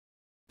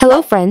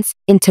Hello friends,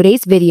 in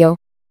today's video,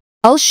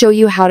 I'll show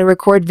you how to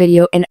record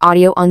video and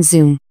audio on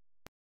Zoom.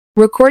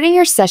 Recording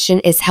your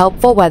session is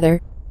helpful whether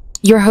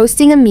you're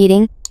hosting a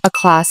meeting, a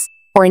class,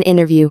 or an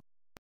interview.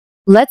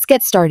 Let's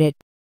get started.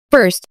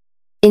 First,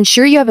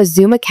 ensure you have a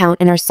Zoom account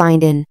and are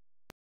signed in.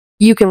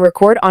 You can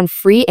record on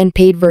free and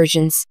paid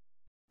versions,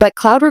 but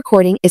cloud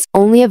recording is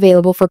only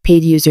available for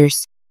paid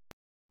users.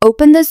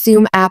 Open the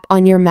Zoom app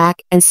on your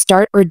Mac and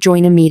start or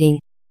join a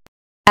meeting.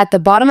 At the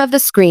bottom of the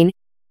screen,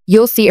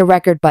 you'll see a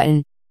record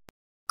button.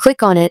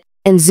 Click on it,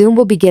 and Zoom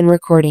will begin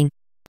recording.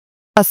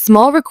 A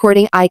small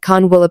recording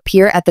icon will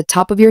appear at the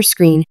top of your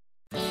screen.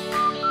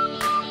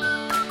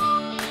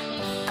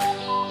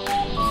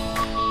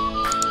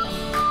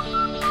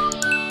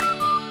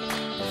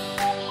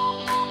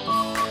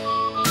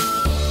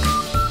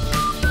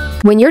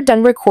 When you're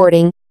done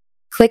recording,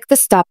 click the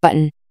stop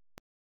button.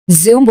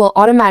 Zoom will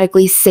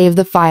automatically save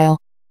the file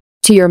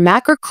to your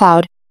Mac or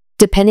cloud,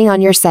 depending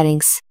on your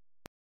settings.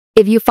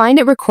 If you find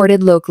it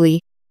recorded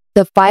locally,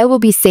 the file will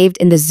be saved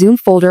in the Zoom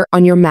folder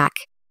on your Mac.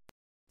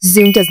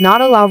 Zoom does not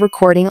allow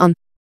recording on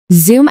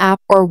Zoom app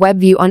or web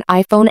view on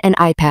iPhone and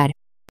iPad.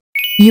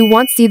 You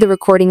won't see the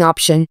recording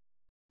option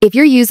if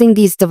you're using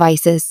these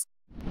devices.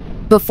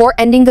 Before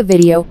ending the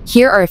video,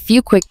 here are a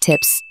few quick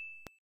tips.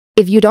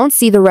 If you don't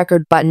see the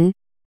record button,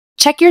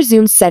 check your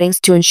Zoom settings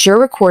to ensure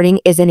recording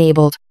is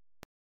enabled.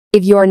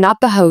 If you are not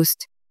the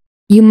host,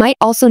 you might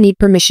also need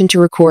permission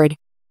to record.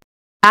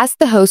 Ask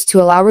the host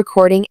to allow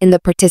recording in the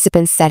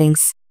participant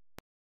settings.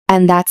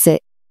 And that's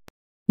it.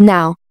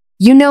 Now,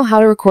 you know how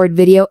to record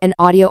video and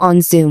audio on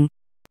Zoom.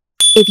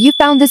 If you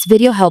found this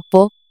video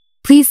helpful,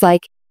 please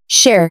like,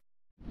 share,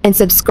 and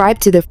subscribe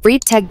to the free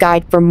tech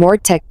guide for more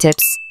tech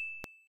tips.